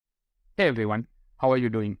Hey everyone, how are you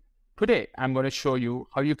doing? Today I'm going to show you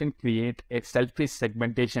how you can create a selfie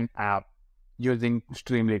segmentation app using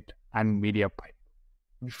Streamlit and Mediapipe.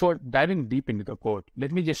 Before diving deep into the code,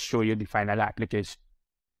 let me just show you the final application.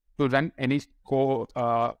 To run any code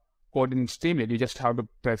in Streamlit, you just have to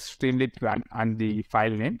press Streamlit run and the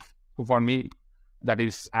file name. So for me, that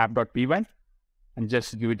is app.py, and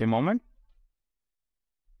just give it a moment.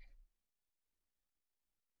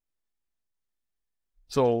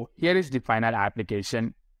 So here is the final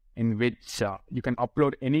application in which you can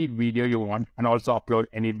upload any video you want and also upload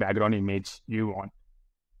any background image you want.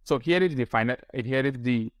 So here is the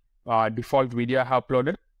default video I have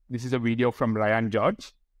uploaded. This is a video from Ryan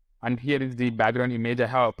George. And here is the background image I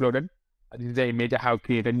have uploaded. This is the image I have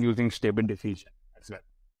created using Stable Diffusion as well.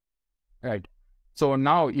 Right. So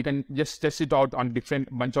now you can just test it out on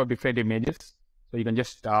bunch of different images. So you can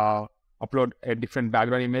just upload a different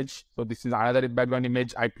background image. So this is another background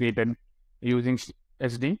image I created using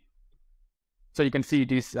SD. So you can see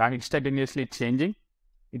it is instantaneously changing.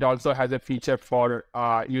 It also has a feature for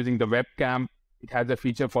using the webcam. It has a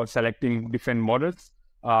feature for selecting different models.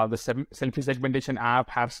 The selfie segmentation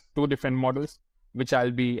app has 2 different models, which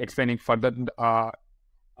I'll be explaining further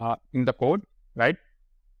in the code, right?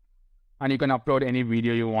 And you can upload any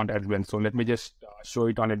video you want as well. So let me just show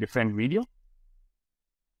it on a different video.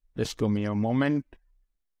 Just give me a moment.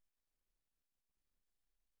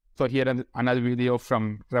 So here is another video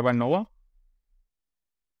from Trevor Noah.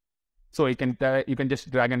 So you can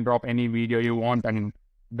just drag and drop any video you want and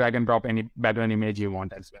drag and drop any background image you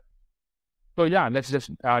want as well. So yeah, let's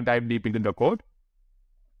just dive deep into the code.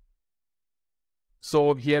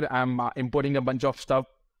 So here I'm importing a bunch of stuff.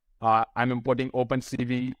 I'm importing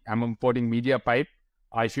opencv. I'm importing Mediapipe.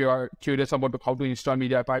 If you are curious about how to install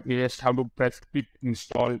Mediapipe, you just have to press click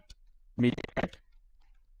install Mediapipe.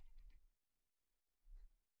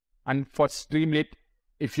 And for Streamlit,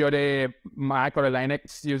 if you're a Mac or a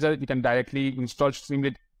Linux user, you can directly install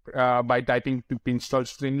Streamlit by typing pip install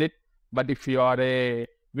Streamlit. But if you are a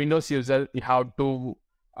Windows user, you have to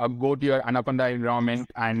go to your Anaconda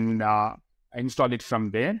environment and install it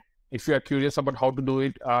from there. If you are curious about how to do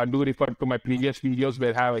it, do refer to my previous videos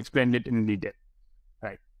where I have explained it in detail.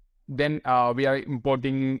 Right. Then we are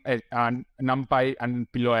importing NumPy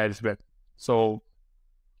and Pillow as well. So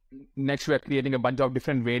next we are creating a bunch of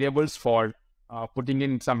different variables for putting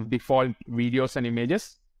in some default videos and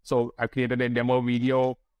images. So I created a demo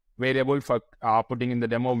video variable for putting in the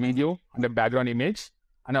demo video and the background image.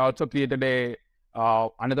 And I also created a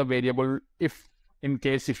another variable if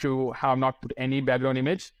you have not put any background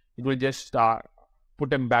image, it will just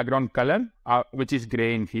put a background color, which is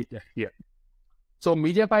gray in here. So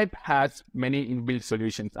Mediapipe has many inbuilt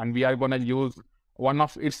solutions, and we are going to use one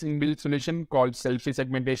of its inbuilt solution called selfie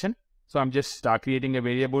segmentation. So I'm just creating a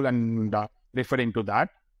variable and referring to that,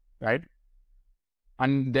 right?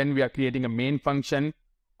 And then we are creating a main function,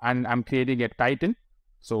 and I'm creating a title.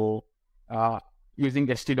 So using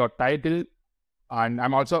st.title, and I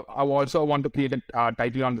also want to create a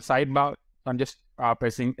title on the sidebar. So I'm just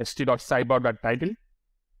pressing st.sidebar.title.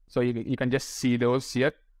 So you can just see those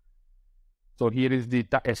here. So here is the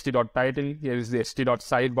st.title, here is the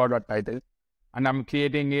st.sidebar.title, and I'm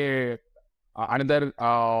creating another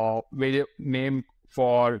variable name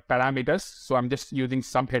for parameters. So I'm just using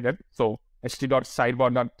subheader. So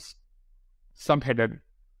st.sidebar.subheader,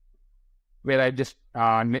 where I just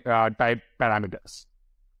type parameters.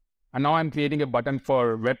 And now I'm creating a button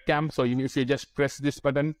for webcam. So if you just press this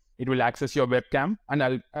button, it will access your webcam, and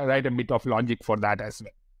I'll write a bit of logic for that as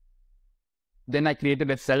well. Then I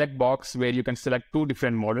created a select box where you can select 2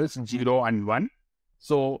 different models, 0 and 1.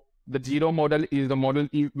 So the 0 model is the model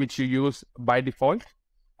which you use by default,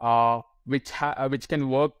 which can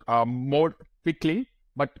work more quickly,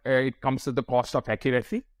 but it comes at the cost of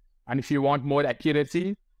accuracy. And if you want more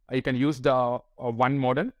accuracy, you can use the 1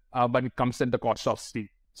 model, but it comes at the cost of speed.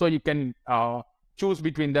 So you can choose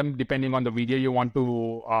between them depending on the video you want to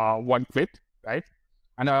work with, right?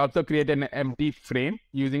 And I also created an empty frame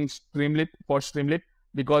using Streamlit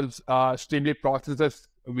because Streamlit processes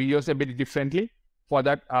videos a bit differently. For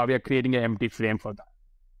that, we are creating an empty frame for that.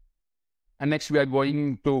 And next, we are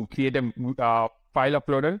going to create a file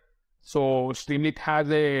uploader. So Streamlit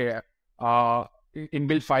has a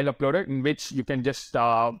inbuilt file uploader in which you can just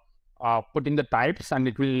put in the types, and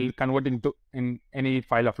it will convert in any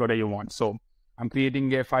file uploader you want. So I'm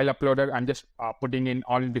creating a file uploader. I'm just putting in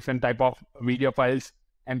all different type of video files,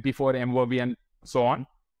 MP4, MOV, and so on.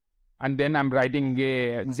 And then I'm writing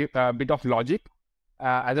a bit of logic.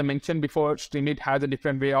 As I mentioned before, Streamlit has a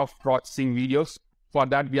different way of processing videos. For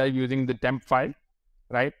that, we are using the temp file,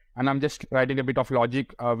 right? And I'm just writing a bit of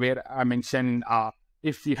logic where I mention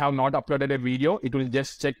if you have not uploaded a video, it will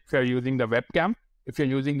just check if you're using the webcam. If you're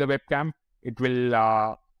using the webcam, it will,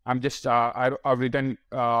 I've written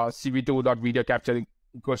cv2.video capture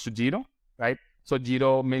equals to 0, right? So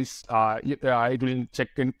 0 means it will check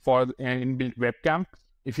in for an inbuilt webcam.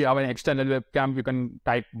 If you have an external webcam, you can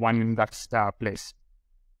type 1 in that place.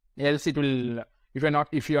 Else it will, if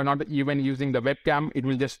you're not even using the webcam, it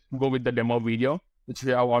will just go with the demo video, which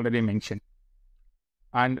we have already mentioned.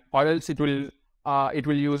 And or else it will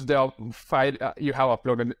use the file you have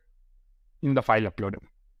uploaded in the file uploader.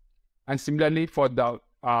 And similarly for the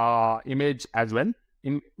image as well,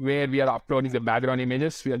 in where we are uploading the background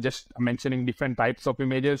images, we are just mentioning different types of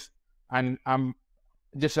images. And I'm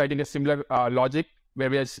just writing a similar logic where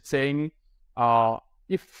we are saying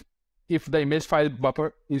if the image file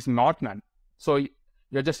buffer is not none. So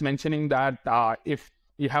you're just mentioning that if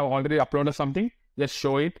you have already uploaded something, just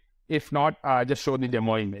show it. If not, just show the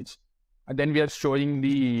demo image. And then we are showing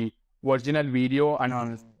the original video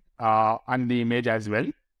and the image as well,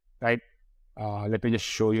 right? Let me just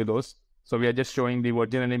show you those. So we are just showing the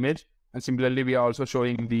original image, and similarly we are also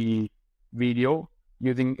showing the video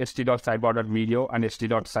using st.sidebar.video and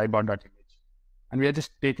st.sidebar.image. And we are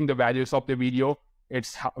just taking the values of the video,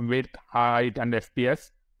 its width, height, and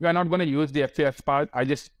FPS. We are not going to use the FPS part. I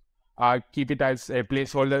just keep it as a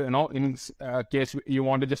placeholder, in case you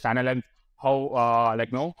want to just analyze how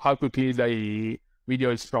how quickly the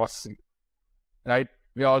video is processing, right?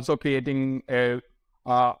 We are also creating a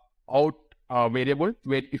out variable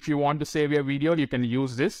where if you want to save your video, you can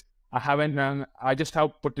use this. I just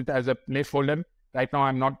have put it as a placeholder. Right now,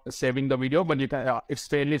 I'm not saving the video, but you can. It's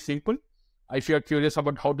fairly simple. If you're curious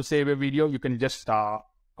about how to save a video, you can just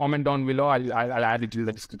comment down below. I'll add it in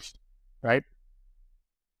the description, right?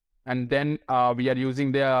 And then we are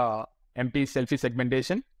using the MP selfie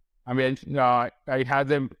segmentation, and it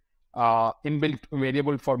has a inbuilt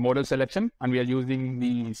variable for model selection, and we are using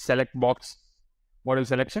the select box model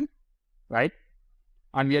selection, right?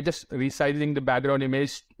 And we are just resizing the background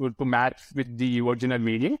image to match with the original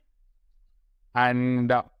video. And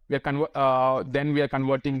then we are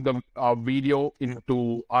converting the video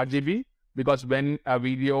into RGB, because when a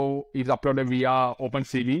video is uploaded via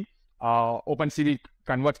opencv, opencv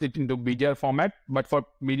converts it into BGR format, but for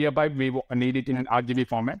Mediapipe we need it in an RGB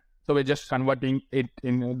format. So we're just converting it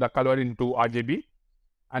in the color into RGB,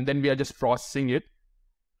 and then we are just processing it.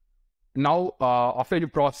 Now, after you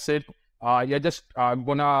process it, you're just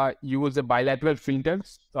gonna use a bilateral filter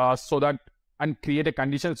so that, and create a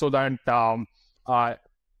condition so that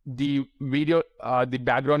the video, the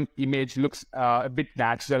background image looks a bit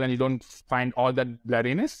natural and you don't find all that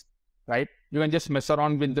blurriness, right? You can just mess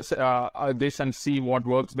around with this and see what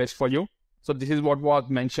works best for you. So this is what was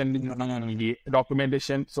mentioned in the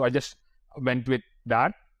documentation. So I just went with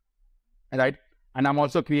that, right? And I'm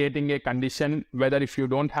also creating a condition whether if you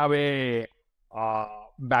don't have a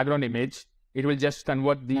background image, it will just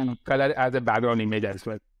convert the color as a background image as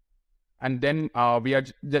well. And then we are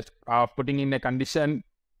just putting in a condition.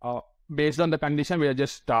 Based on the condition, we are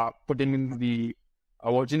just putting in the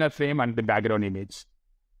original frame and the background image.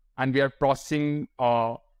 And we are processing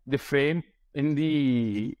the frame in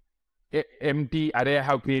the empty array I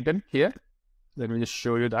have created here. Let me just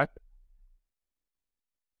show you that.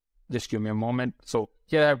 Just give me a moment. So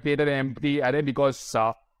here I have created an empty array because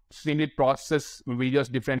Streamlit processes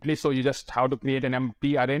videos differently. So you just have to create an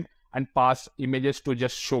empty array and pass images to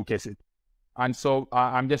just showcase it. And so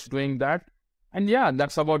I'm just doing that. And yeah,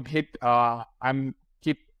 that's about it.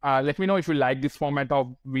 Let me know if you like this format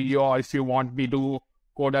of video, or if you want me to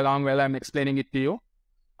code along while I'm explaining it to you.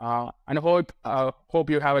 And hope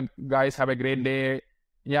you guys have a great day.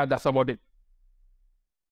 Yeah, that's about it.